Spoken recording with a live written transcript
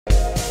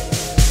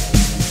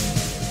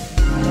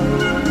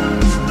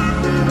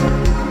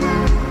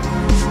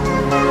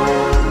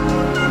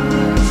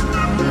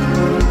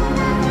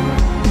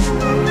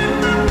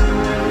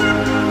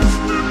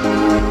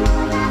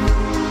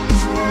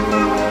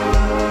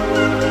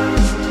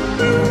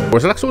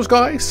So that's always,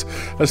 guys.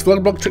 That's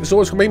vlog blog tricks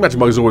always for me, magic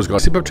mugs always,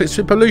 guys. Super tricks,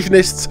 super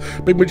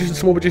illusionists, big magicians,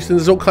 small magicians,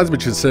 there's all kinds of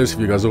magicians service for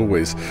you guys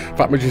always.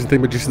 Fat magicians,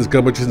 thin magicians,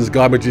 girl magicians,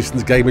 guy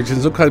magicians, gay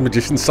magicians, all kinds of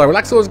magicians. So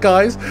relax always,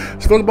 guys.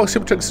 It's vlog blog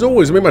super tricks as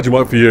always. Me magic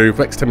mug for you for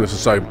the next 10 minutes or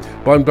so.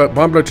 Mind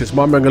blow tricks,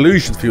 mind blowing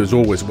illusions for you as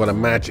always. What a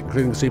magic,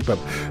 including the super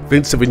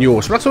Vincent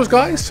Vignaud. So relax always,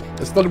 guys.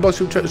 It's vlog blog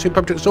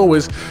super tricks as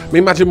always. Me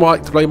magic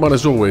mike to play mine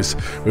as always.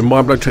 With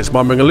mind blowing tricks,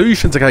 mind blowing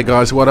illusions. Okay,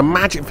 guys. What a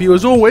magic for you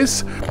as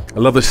always. I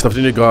love this stuff,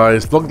 don't you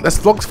guys? Let's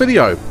vlog this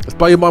video. Let's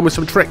blow your mind with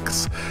some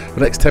tricks for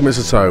the next 10 minutes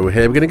or so.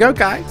 Here we're gonna go,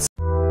 guys.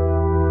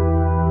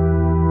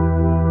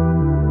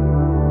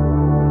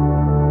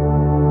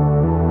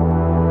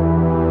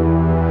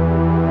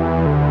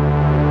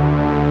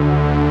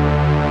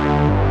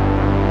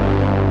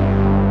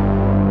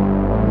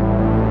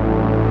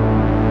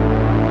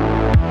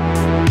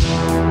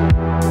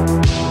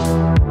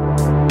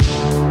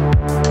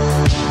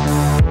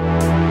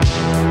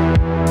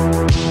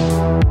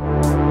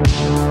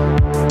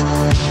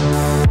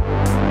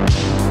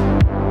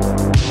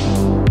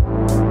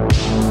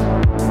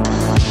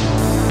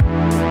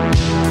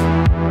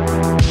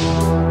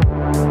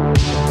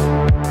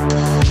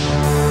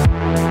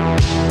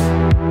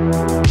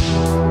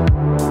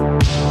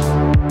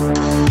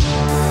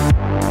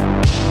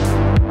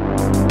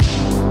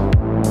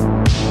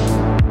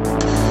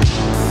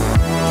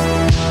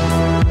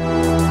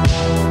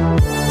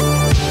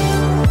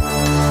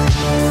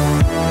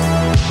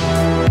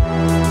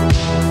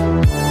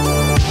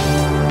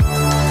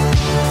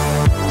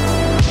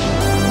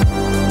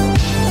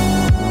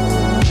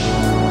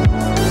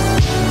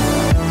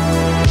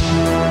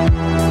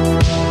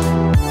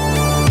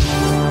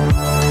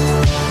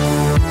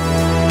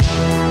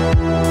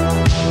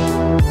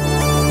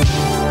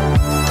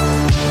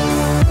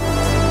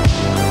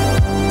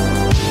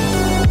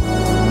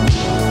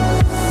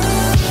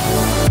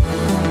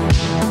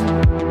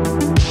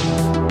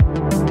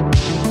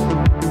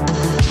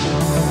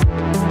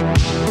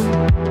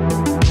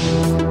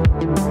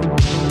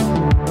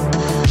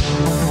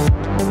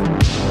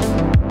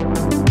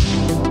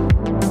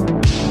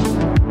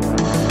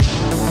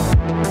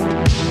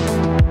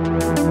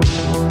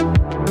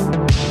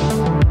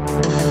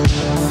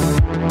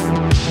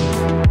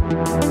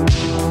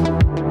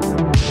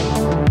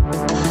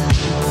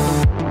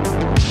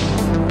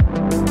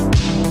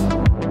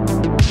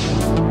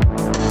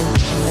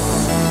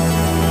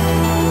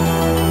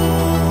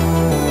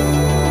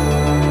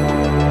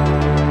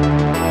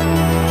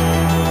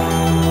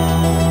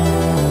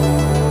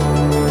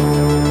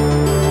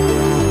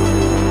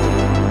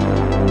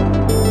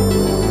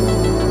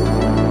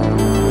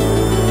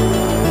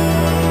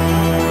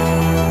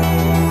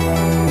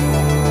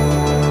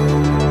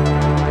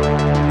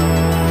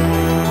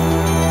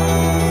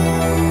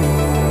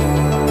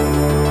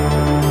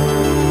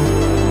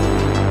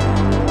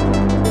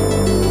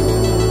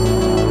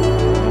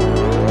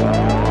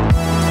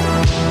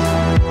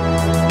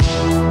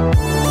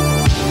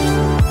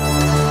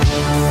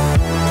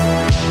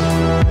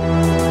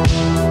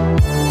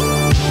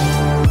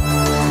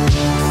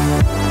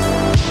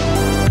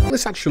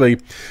 This actually,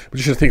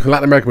 magician I think from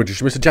Latin American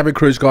magician, Mr. Javi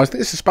Cruz, guys. I think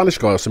this is a Spanish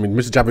guy or something.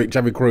 Mr.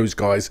 Javi Cruz,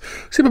 guys.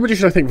 Super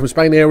magician, I think, from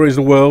Spain areas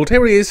of the world.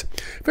 Here he is.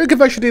 Very good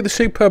version of the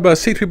superb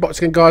C3 box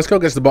again, guys. Go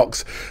against the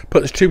box,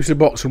 put the tubes in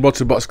the box and rods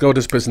in the box, go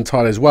to split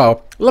entirely as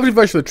well. Lovely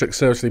version of the trick,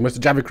 seriously. Mr.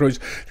 Javi Cruz.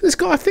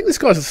 I think this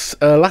guy's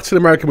a Latin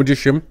American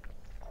magician.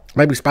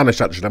 Maybe Spanish,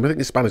 actually. I think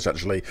it's Spanish,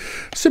 actually.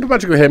 Super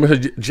magic with him.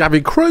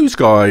 Javi Cruz,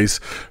 guys.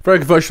 Very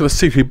good version of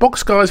the C3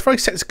 box, guys. Very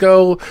sexy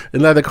girl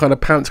in leather kind of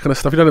pants kind of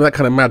stuff. You don't know that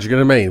kind of magic, you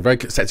know what I mean? Very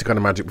sexy kind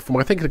of magic. From,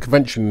 I think, at a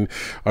convention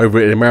over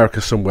in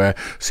America somewhere.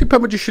 Super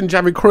magician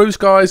Javi Cruz,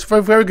 guys.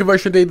 Very good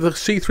version indeed of the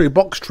C3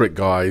 box trick,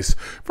 guys.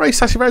 Very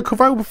sassy, very cool,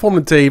 very well performed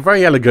indeed.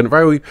 Very elegant,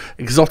 very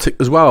exotic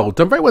as well.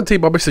 Done very well indeed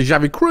by Mr.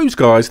 Javi Cruz,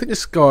 guys. I think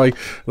this guy,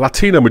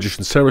 Latino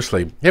magician,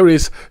 seriously. Here it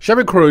is.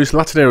 Javi Cruz,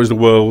 Latin areas of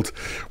the world.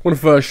 One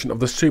version of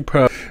the super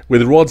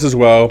with rods as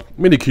well,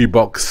 mini cube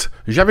box.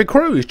 Javi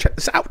Cruz, check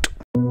this out.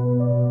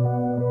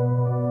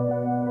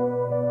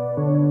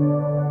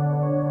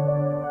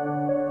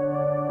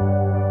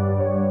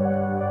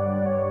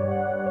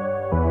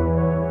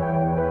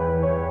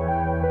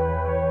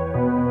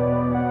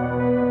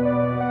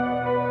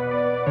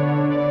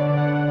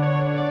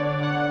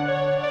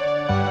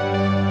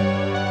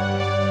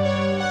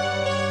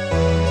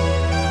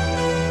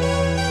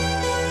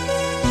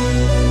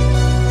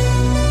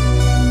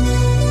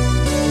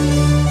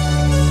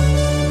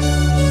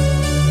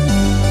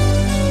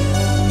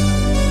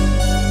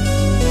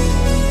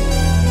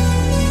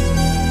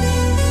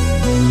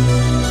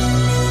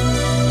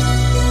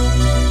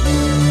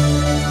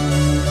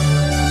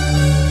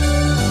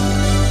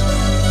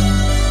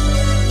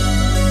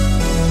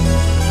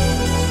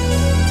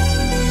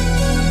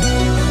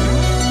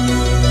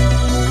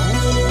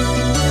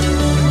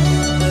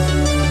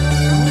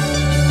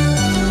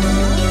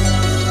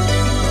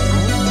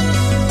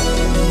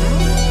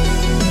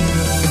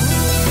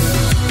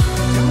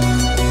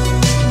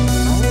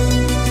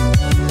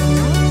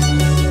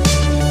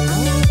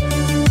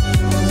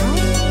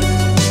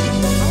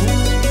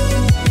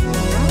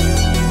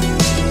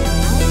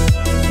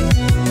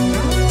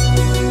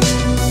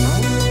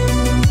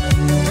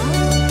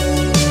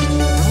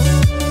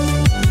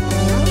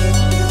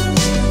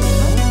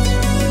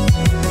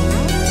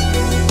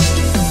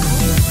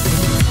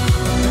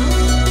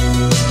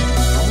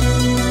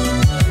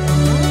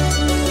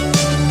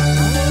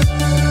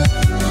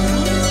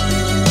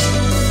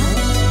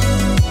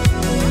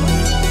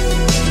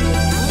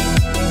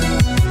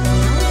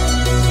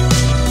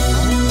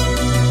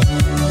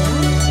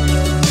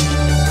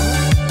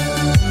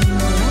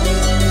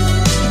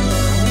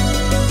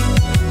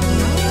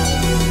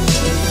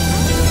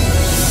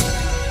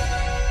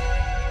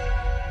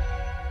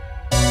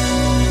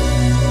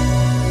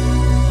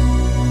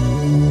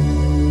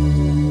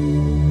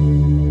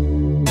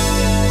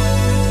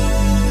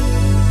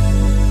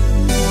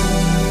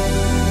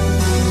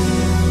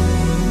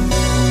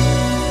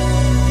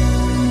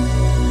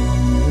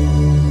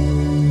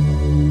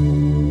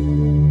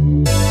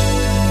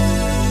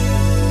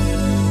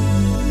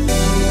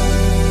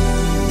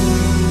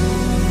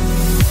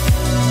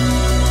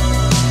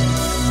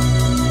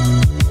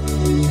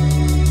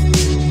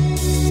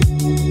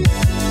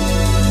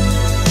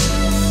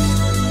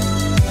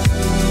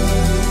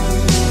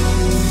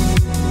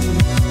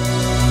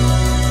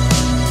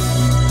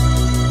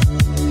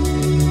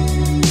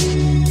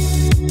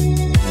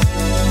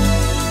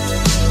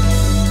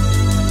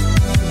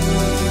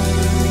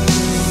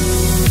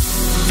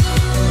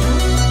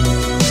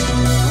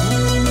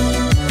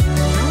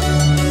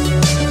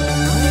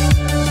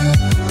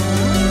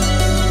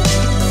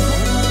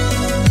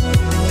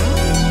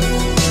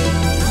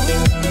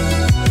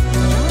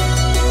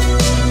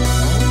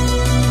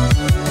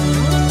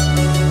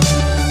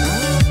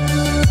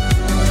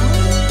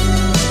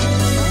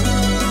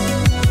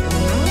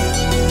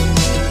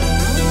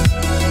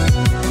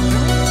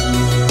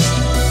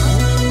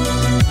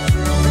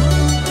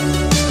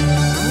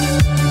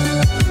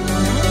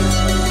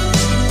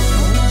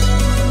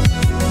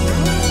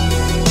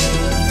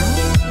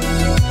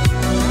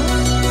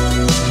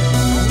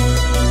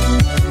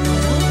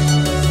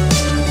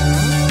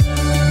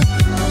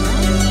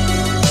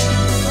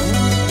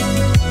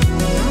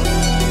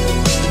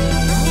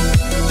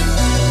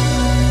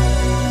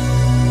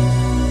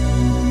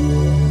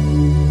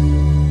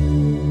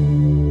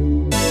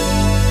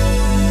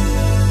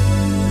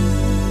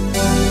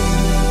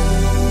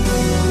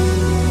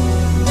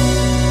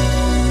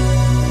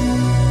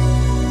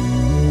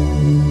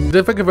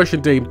 The very good version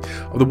indeed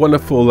of the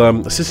wonderful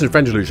Assistant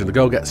Revenge Illusion. The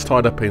girl gets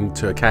tied up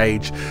into a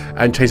cage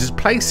and changes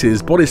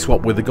places, body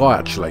swap with the guy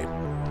actually.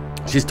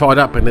 She's tied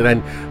up and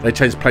then they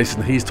change places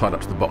and he's tied up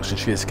to the box and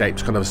she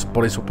escapes, kind of a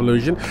body swap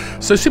illusion.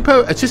 So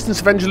super Assistant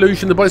Revenge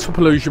Illusion, the body swap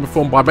illusion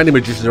performed by many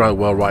magicians around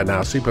the world right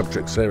now. Superb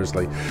trick,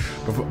 seriously.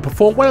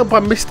 Performed well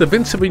by Mr.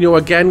 Vincent Vignaud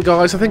again,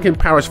 guys. I think in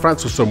Paris,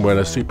 France or somewhere, in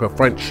a super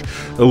French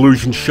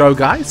illusion show,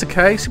 guys.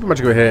 Okay, super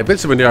magical here.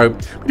 Vincent Vignaud,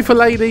 beautiful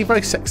lady,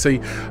 very sexy.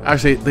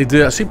 Actually, they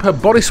do a super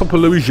body swap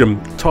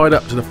illusion tied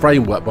up to the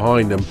framework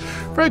behind them.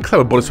 Very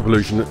clever body swap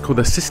illusion called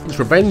the Assistant's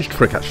Revenge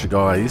trick, actually,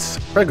 guys.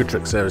 Very good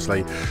trick,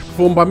 seriously.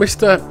 Performed by Mr.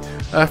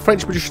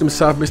 French magician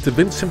himself, Mr.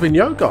 Vincent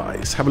Vignaud,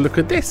 guys. Have a look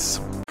at this.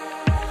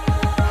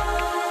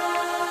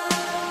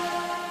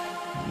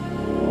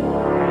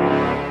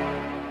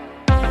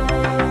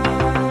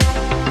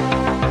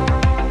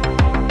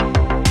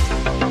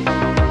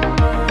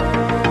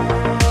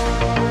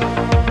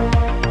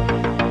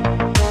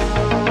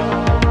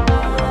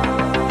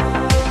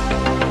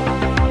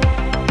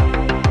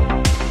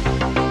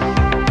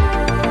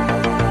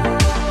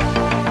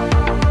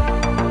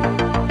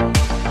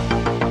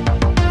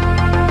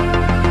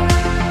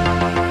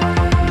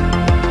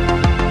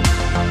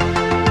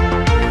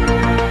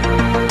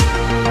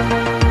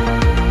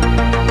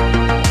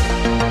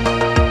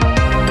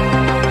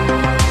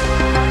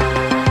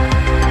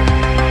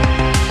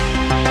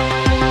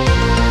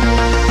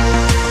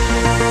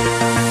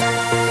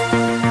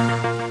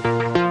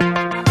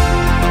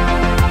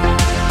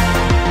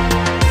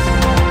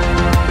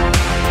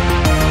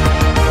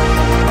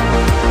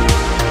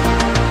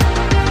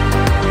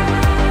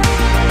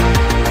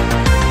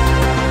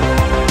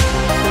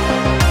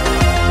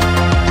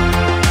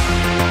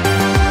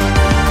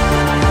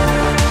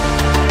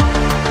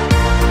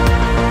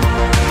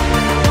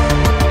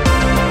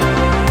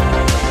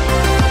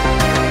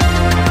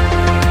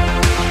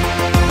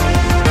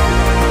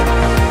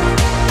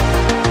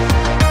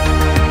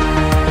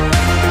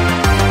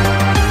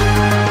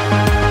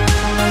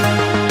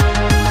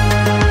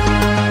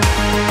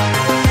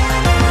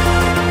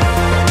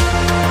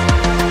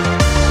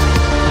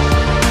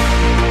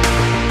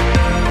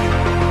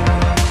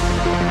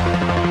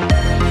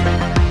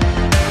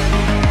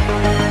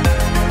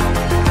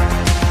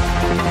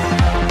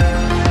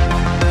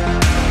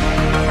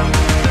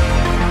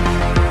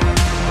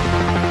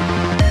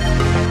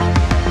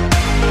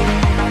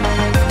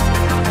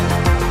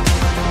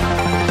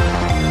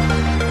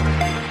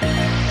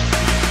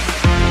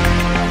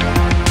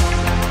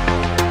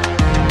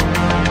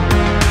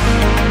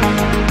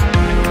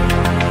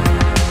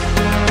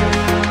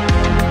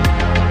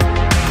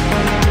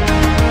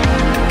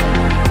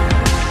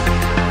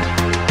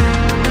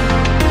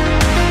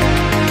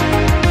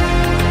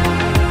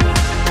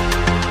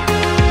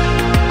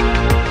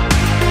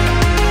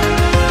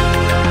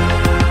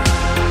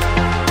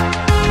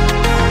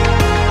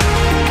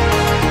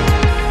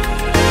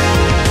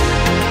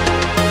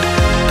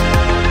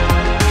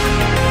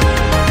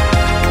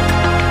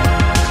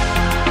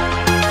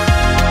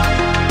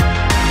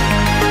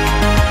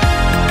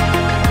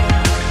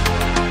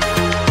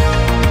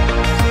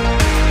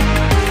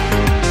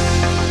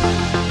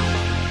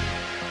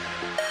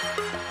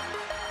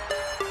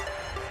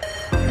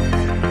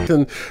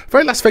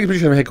 Very Las Vegas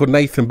magician over here called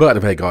Nathan Burton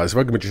over here, guys.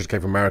 Very good magician,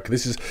 came from America.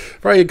 This is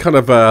very kind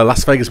of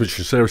Las Vegas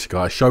magician, seriously,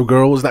 guys.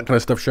 Showgirls, that kind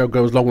of stuff.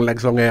 Showgirls, long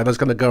legs, long hair, those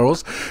kind of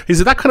girls.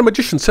 He's that kind of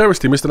magician,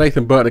 seriously. Mr.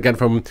 Nathan Burton, again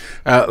from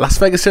Las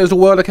Vegas, here's the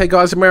world. Okay,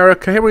 guys,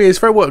 America. Here he is.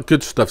 Very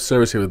good stuff,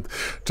 seriously, with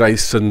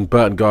Jason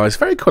Burton, guys.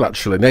 Very cool,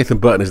 actually. Nathan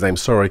Burton, his name,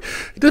 sorry.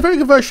 He did a very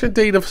good version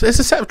indeed of, there's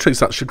a set of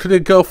tricks, actually.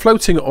 Including a girl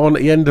floating on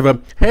the end of a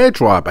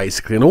hairdryer,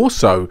 basically. And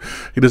also,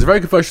 he does a very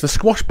good version of the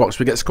squash box.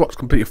 We get squats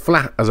completely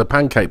flat as a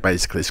pancake,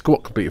 basically.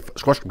 Squash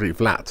completely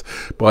flat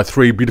by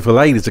three beautiful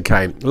ladies that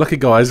came. Lucky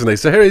guys, isn't he?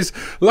 So here is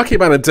lucky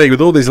man indeed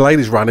with all these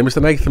ladies running.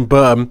 Mr. Nathan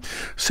Burton,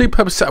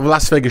 superb set of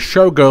Las Vegas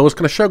showgirls,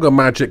 kind of showgirl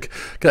magic,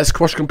 get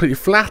squash completely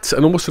flat,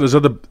 and also there's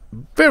other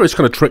various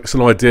kind of tricks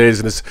and ideas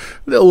in this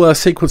little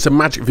sequence of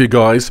magic for you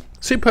guys.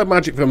 Superb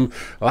magic from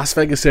Las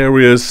Vegas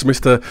areas.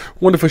 Mr.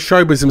 Wonderful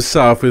Showbiz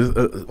himself with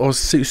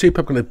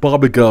superb kind of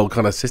Barbie girl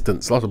kind of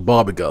assistants. A lot of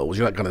Barbie girls,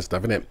 you know, that kind of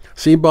stuff, isn't it?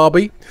 See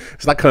Barbie?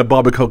 It's that kind of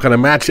Barbie girl kind of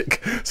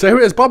magic. So here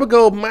it is, Barbie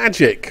girl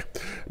magic.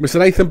 Mr.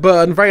 Nathan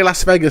Burton, very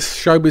Las Vegas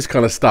Showbiz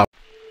kind of stuff.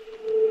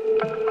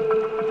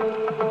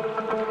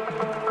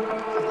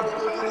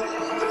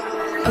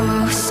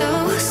 Oh,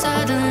 so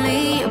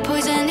suddenly you're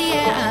poison the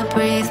air I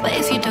breathe. But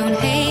if you don't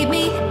hate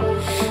me,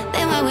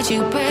 then why would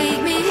you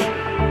break me?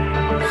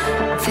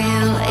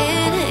 Feel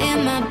it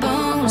in my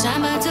bones,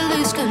 I'm about to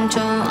lose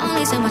control.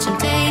 Only so much I'm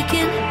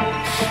taking,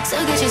 so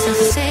get yourself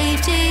to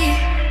safety.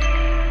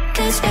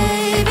 Cause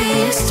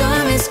baby, a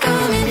storm is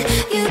coming.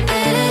 You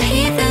better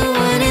heed the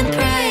warning,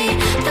 pray.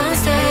 Don't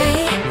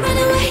stay, run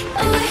away,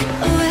 away,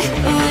 away,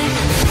 away.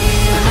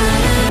 Feel how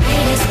the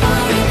rain is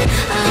pouring.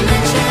 I'm a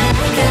jet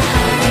like a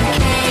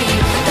hurricane.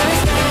 Don't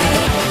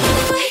stay,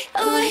 away,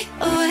 away,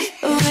 away,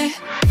 away.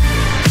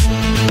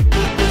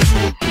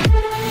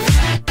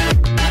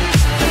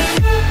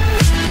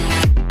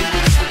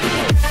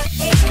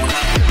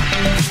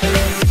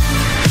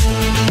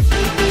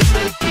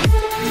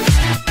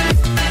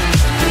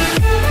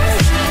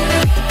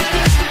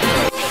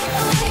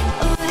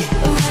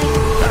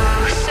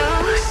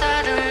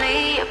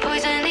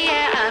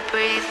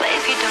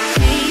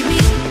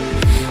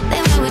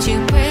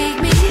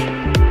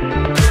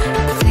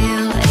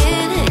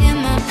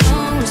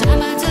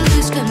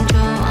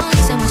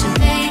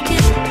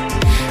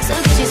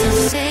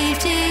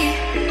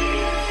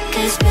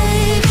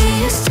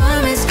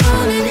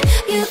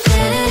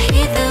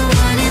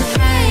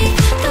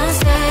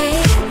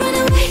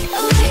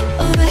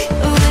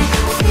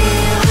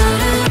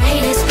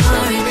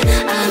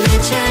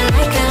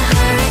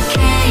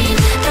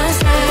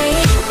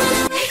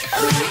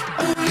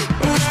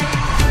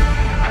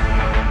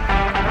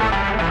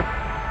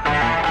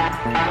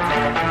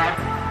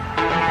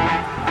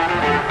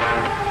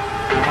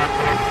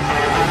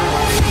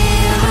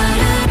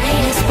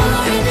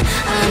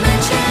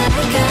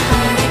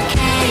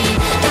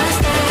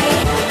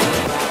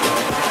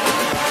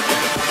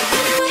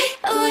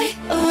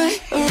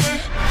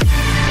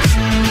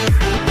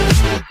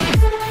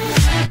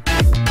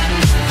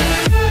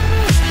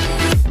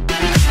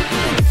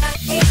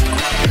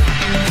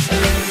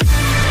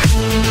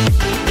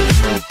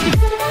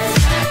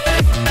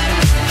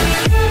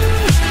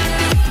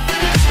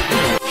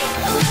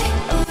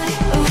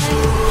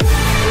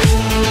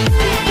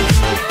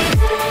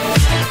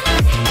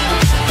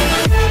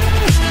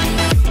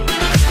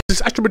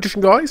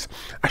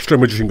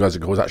 Astromagician guys,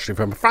 of course, actually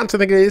from France, I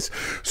think it is.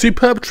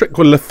 Superb trick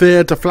called Le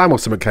Fleur de Flamme, or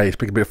something, okay.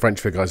 Speaking a bit of French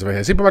for you guys over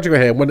here. Super magic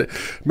over here. When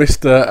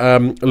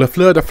Mr. Le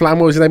Fleur de Flamme,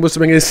 what his name was,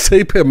 something is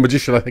Super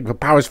Magician, I think, for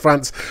Paris,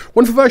 France.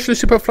 Wonderful version of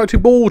Super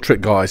Floating Ball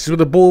trick, guys. This is where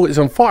the ball is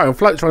on fire and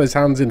floats around his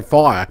hands in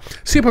fire.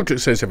 Super trick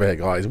series over here,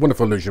 guys.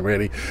 Wonderful illusion,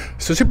 really.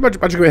 So super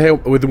magic over here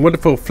with the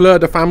wonderful Fleur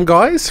de Flamme,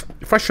 guys.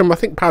 Fresh from, I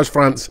think, Paris,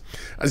 France.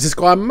 As this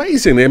guy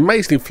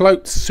amazingly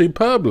floats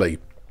superbly.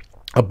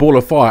 A ball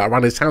of fire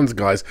around his hands,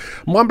 guys.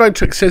 Mind-blowing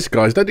trick says,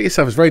 guys. Don't do it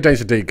yourself. It's very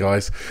dangerous indeed,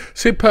 guys.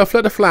 Super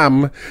Fleur de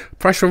Flamme.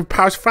 Fresh from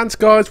Paris, France,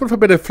 guys. What for a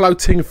bit of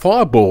floating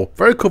fireball.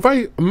 Very cool.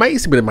 Very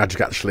amazing bit of magic,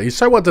 actually.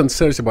 So well done,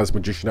 seriously, by this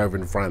magician over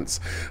in France.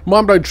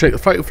 Mind-blowing trick.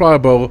 Floating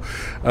fireball.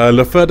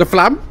 Le Fleur de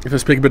Flamme. If I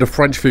speak a bit of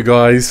French for you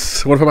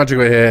guys. Wonderful magic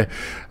right here.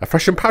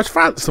 Fresh from Paris,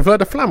 France. The Fleur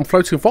de Flamme.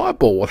 Floating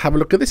fireball. Have a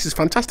look at this. It's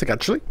fantastic,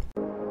 actually.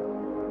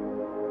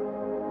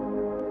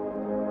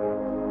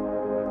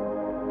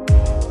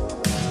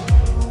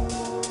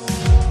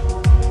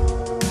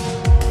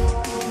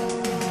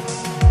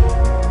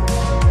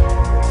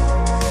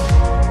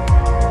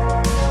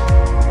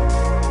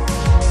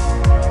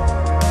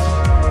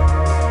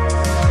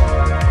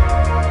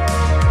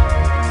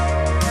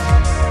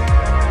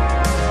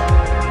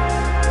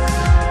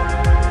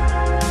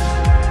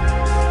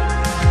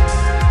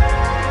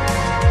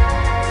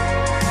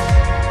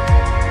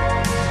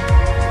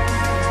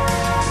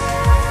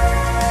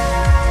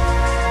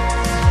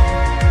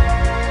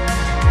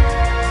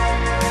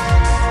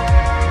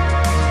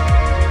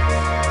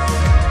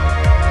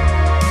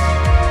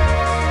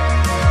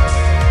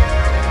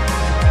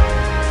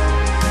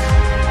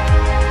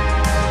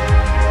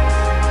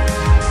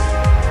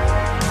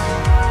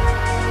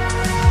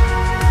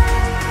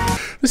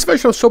 This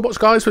version of swordbox,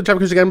 guys, with Javi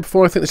Cruz again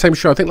before, I think the same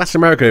show. I think Latin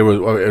America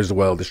was the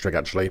world district,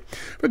 actually.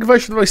 Very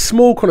version of a very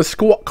small, kind of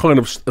squat kind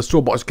of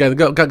swordbox again.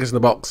 The guy gets in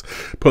the box,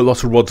 put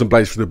lots of rods and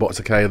blades through the box,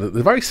 okay.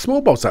 The very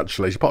small box,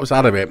 actually. She pops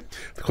out of it.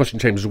 The costume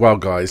changes as well,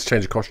 guys.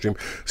 Change the costume.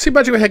 See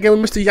magic ahead again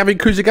with Mr. Javi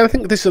Cruz again. I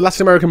think this is a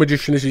Latin American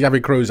magician. This is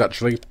Javi Cruz,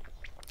 actually.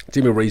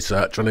 Did my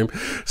research on him.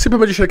 Super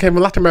magician that came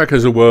from Latin America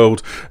as a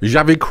world.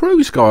 Javi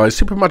Cruz, guys.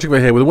 Super magic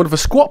over here with a wonderful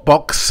squat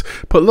box.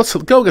 Put lots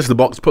of girl gets the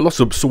box. Put lots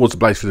of swords and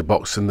blades through the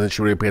box, and then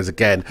she reappears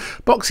again.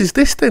 Box is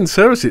this thin,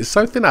 seriously. It's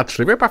so thin,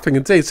 actually. Very baffling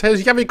indeed. So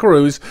here's Javi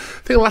Cruz.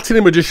 I think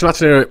Latin magician,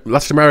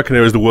 Latin American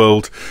here is the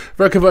world.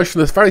 Very conversion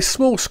of this very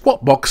small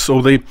squat box,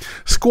 or the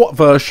squat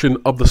version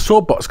of the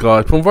sword box,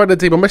 guys. From very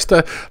deep on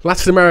Mr.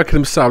 Latin American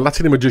himself,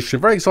 Latin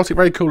magician. Very exotic,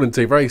 very cool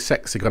indeed. Very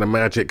sexy kind of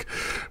magic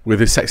with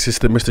his sex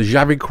system, Mr.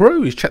 Javi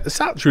Cruz. Check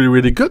this out. It's really,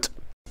 really good.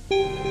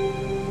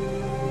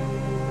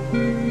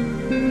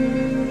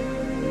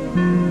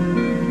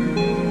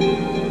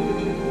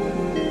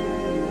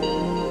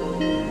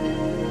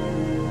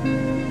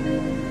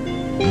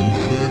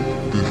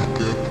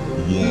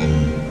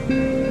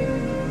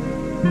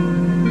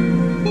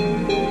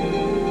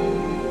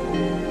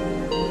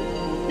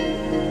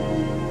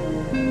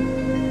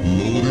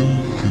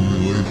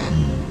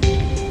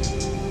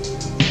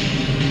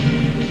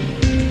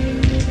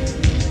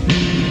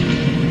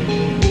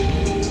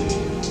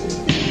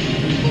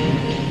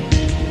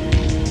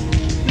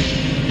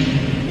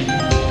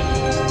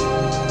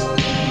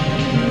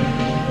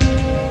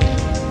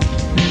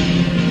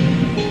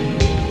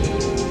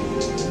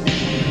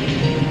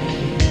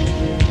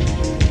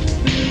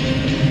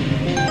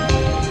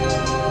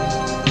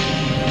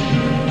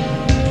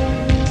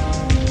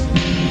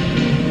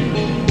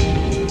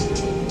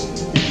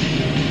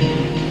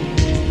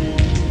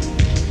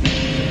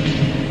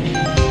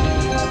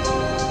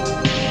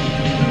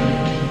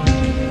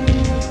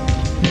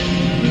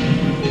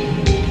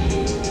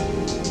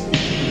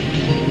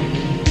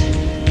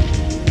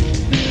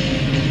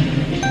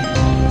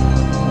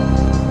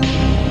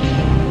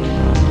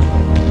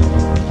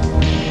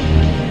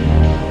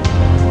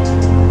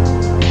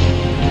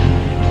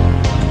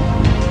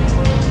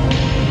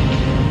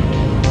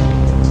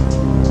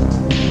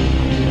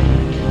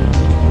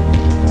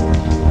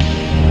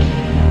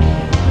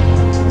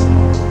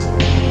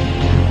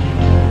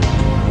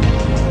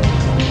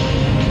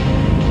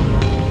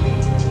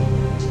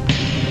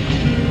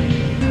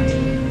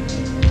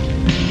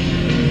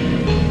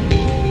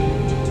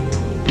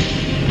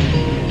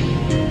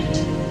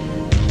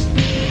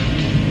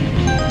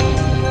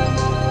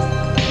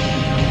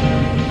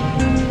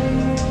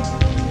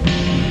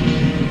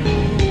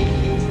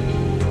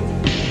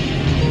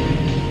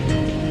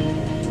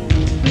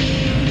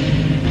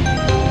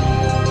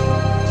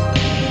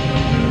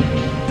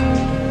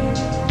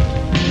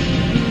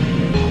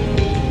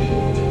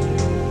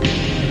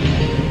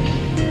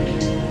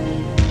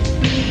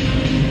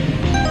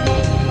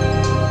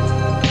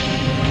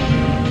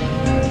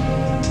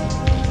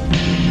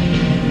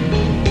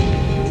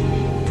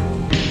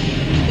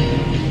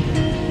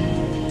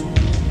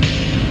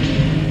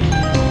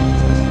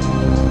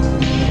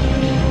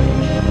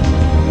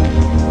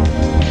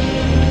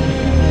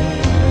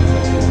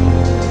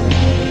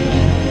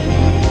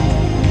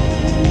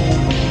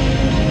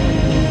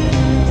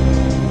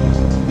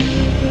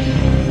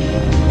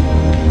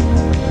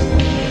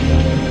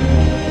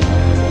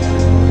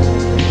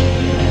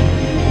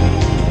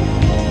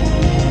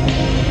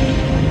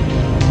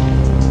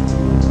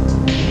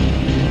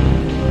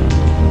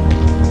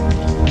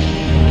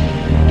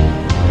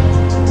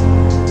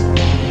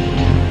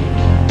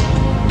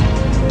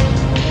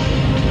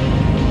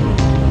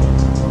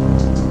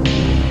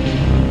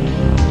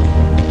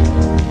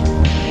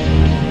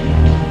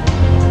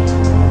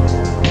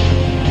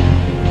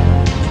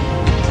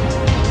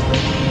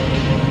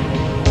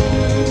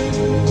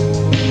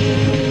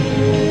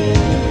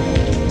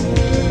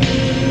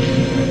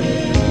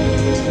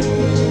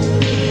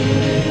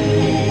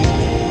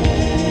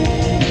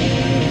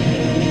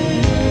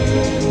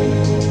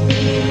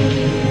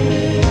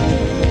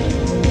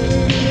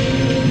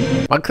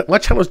 My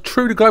channel is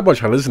truly global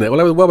channel, isn't it? All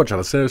over the world, my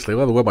channel, seriously, all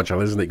over the world, my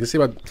channel, isn't it? You can see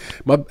my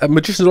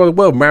magicians all over the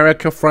world,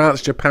 America,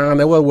 France, Japan,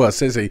 they're all over the world,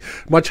 seriously.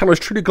 My channel is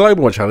truly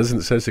global, my channel, isn't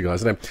it? Seriously,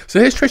 guys. So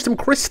here's Tristan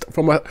Crist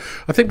from, I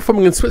think,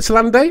 performing in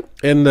Switzerland,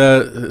 in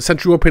the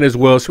Central European as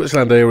well,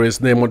 Switzerland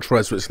areas, near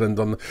Montreux, Switzerland,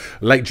 on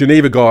Lake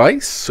Geneva,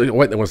 guys. So I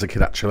went there when I was a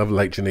kid, actually. I love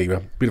Lake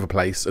Geneva. Beautiful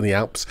place in the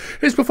Alps.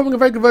 He's performing a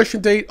very good version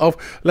indeed of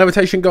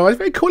levitation, guys.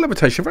 Very cool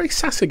levitation, very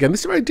sassy again.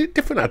 This is very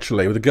different,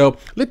 actually, with the girl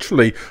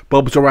literally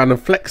bobs around and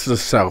flexes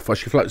herself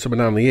as she floats up and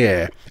down the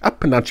air.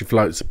 Up and down she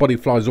floats, the body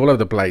flies all over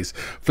the place,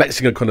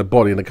 flexing her kind of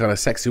body in a kind of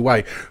sexy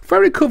way.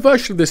 Very cool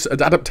version of this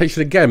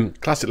adaptation again,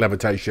 classic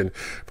levitation.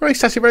 Very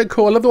sassy, very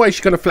cool. I love the way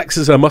she kind of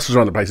flexes her muscles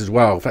around the place as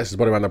well, flexes her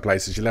body around the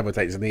place as she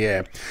levitates in the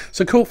air.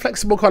 So cool,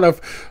 flexible kind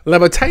of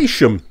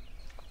levitation.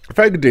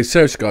 Very good deal,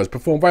 seriously, guys.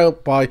 Performed well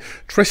by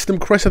Tristan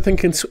Crist, I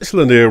think, in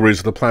Switzerland areas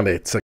of the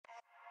planet. So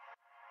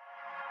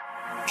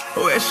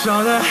wish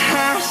all the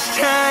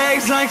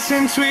hashtags, likes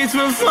and tweets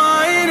will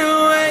find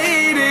a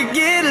way to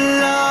get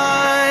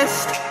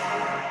lost.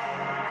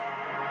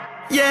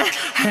 Yeah,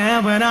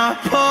 and when I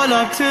pull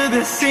up to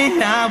the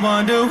scene, I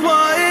wonder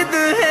what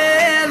the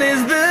hell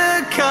is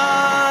the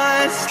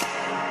cost.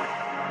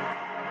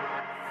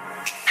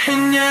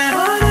 And yeah,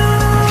 I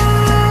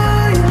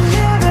know you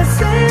never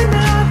seen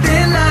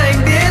nothing like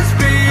this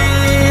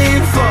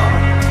before.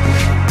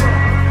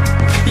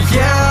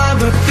 Yeah,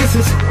 but this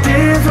is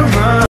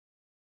different.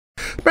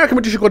 American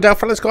magician called Dal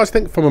Sanders, guys, I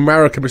think, from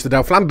America, Mr.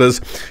 Dal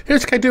Sanders.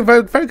 Here's okay, doing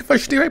a very good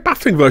version, very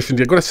baffling version.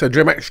 I've got to say,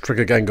 Geometrix trick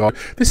again, guys.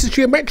 This is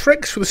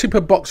Geometrix for the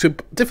super box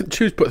with different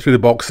tubes put through the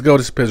box. The girl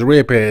disappears,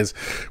 reappears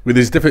with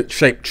these different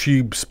shaped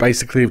tubes,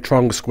 basically, of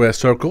triangle, square,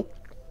 circle.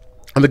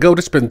 And the girl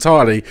disappears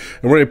entirely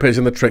and reappears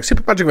in the trick.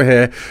 Super magic over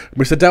here.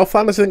 Mr. Dal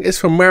Sanders, I think, is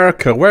from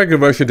America. Very good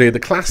version indeed.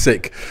 The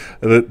classic,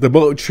 the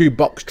multi-tube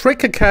box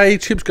trick. Okay,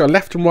 tubes go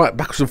left and right,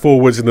 backwards and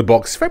forwards in the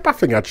box. It's very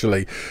baffling,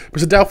 actually.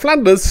 Mr. Dal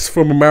Sanders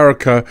from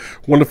America.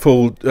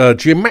 Wonderful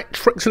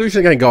Geometrix solution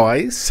again,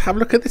 guys. Have a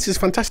look at this. It's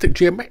fantastic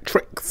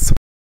Geometrix.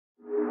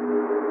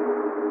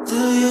 Do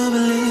you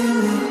believe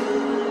me?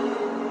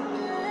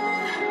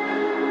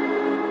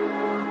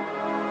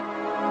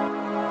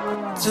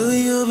 Do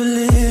you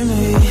believe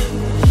me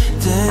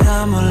that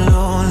I'm a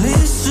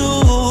lonely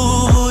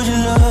soul? Would you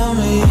love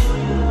me?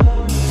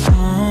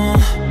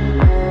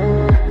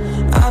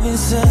 I've been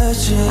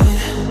searching,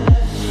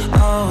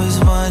 always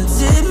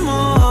wanted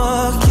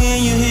more. Can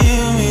you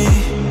hear me?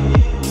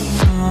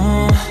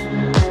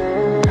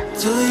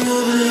 Do you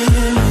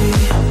believe me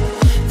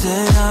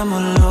that I'm a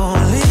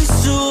lonely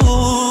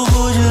soul?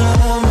 Would you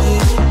love me?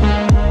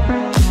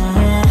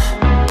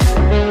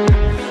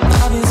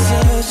 I've been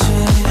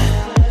searching,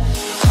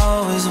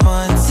 always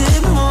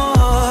wanted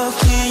more.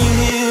 Can you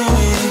hear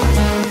me?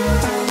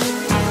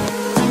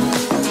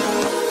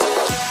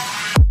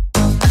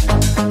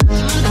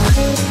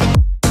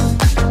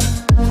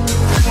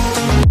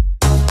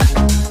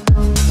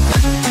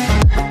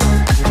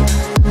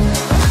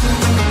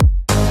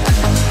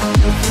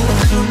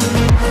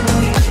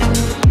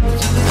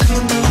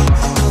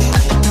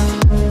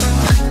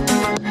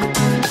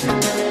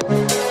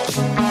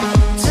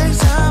 Take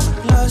time,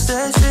 lost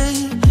that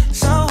shit.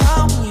 So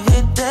hard when you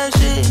hit that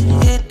shit. You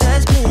hit that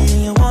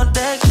spin, you want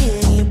that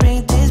kid. You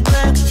bring things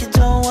back, but you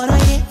don't wanna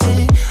hit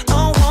it.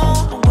 Don't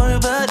worry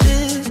about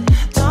this.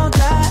 Don't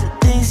die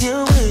the things you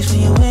wish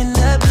when you in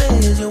that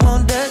place. You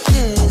want that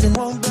kiss and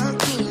want that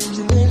kiss.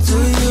 Do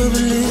you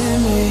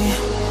believe me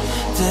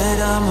that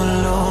I'm a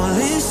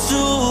lonely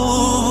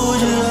soul?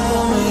 Would you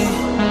love me?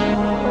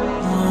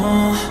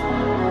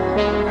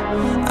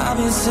 I've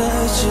been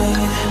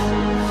searching,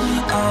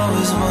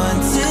 always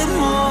wanted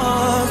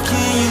more.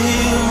 Can you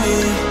hear me?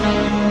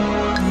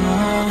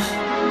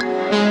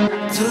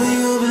 Do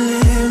you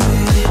believe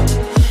me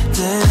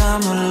that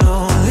I'm a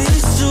lonely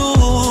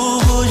soul?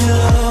 Would you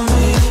love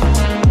me?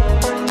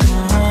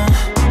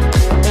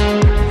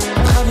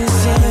 I've been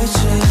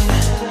searching,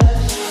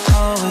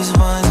 always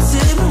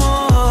wanted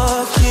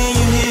more. Can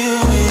you hear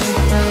me?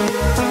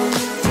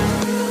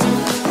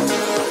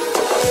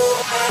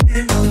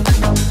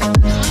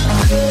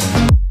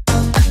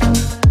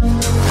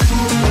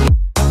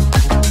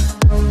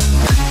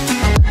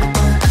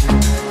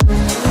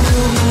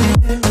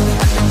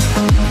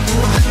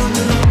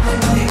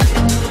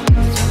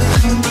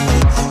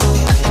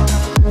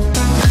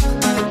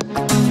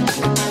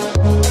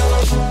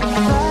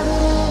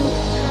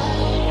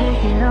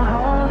 Taking a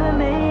hold of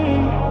me.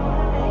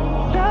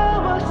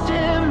 Love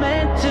wasn't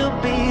meant to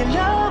be.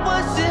 Love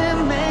wasn't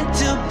meant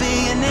to be.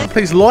 And it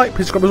Please like,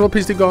 please subscribe as well,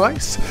 please do,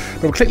 guys.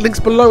 Remember, click links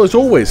below as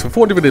always for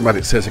 400 video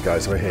magic, seriously,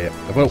 guys. We're here.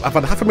 I've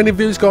had 500,000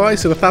 views,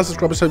 guys, and 1,000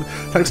 subscribers. So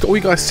thanks to all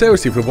you guys,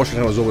 seriously, for watching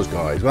the channel as always,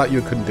 guys. Without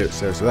you, couldn't do it,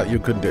 seriously. Without you,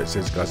 couldn't do it,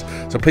 seriously, guys.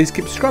 So please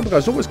keep subscribing,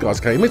 guys, as always, guys.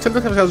 Okay, me too,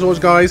 look at as always,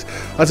 guys.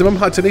 As a mum,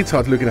 hi to Nita,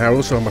 looking here,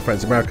 also my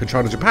friends, America,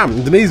 China, Japan,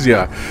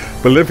 Indonesia,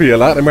 Bolivia,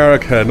 Latin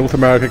America, North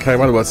America, came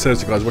around the world,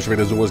 seriously, guys. Watching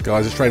videos as always,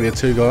 guys. Australia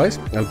too, guys,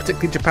 and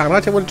particularly Japan. Hi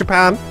to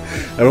Japan,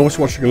 and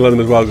also watching in London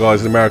as well,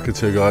 guys, in America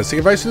too, guys. See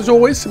you very soon as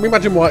always. Me,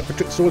 Imagine White for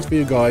tricks always. always for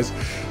you guys.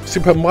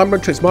 Super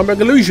mind tricks, mind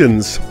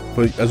illusions,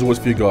 as always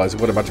for you guys.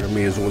 What a magic for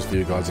me as always for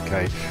you guys.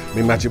 Okay,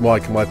 me Magic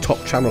Mike and my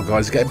top channel,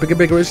 guys. It's getting bigger,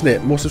 bigger, isn't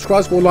it? More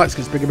subscribers, more likes,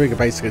 gets bigger, bigger,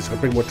 basically. So I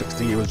bring more tricks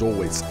to you as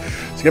always.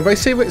 So get very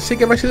see you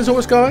very soon as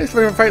always, guys.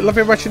 Very, very love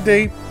you very much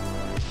indeed.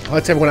 Hi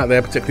to everyone out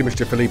there, particularly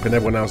Mr. Philippe and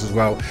everyone else as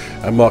well,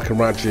 and Mark and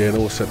Raji and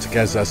also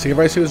together. See you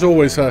very soon as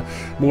always.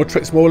 More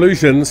tricks, more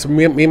illusions.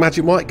 Me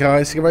Magic Mike,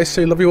 guys. See you very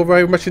soon. Love you all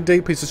very much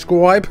indeed. Please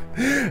subscribe,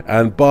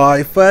 and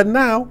bye for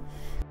now.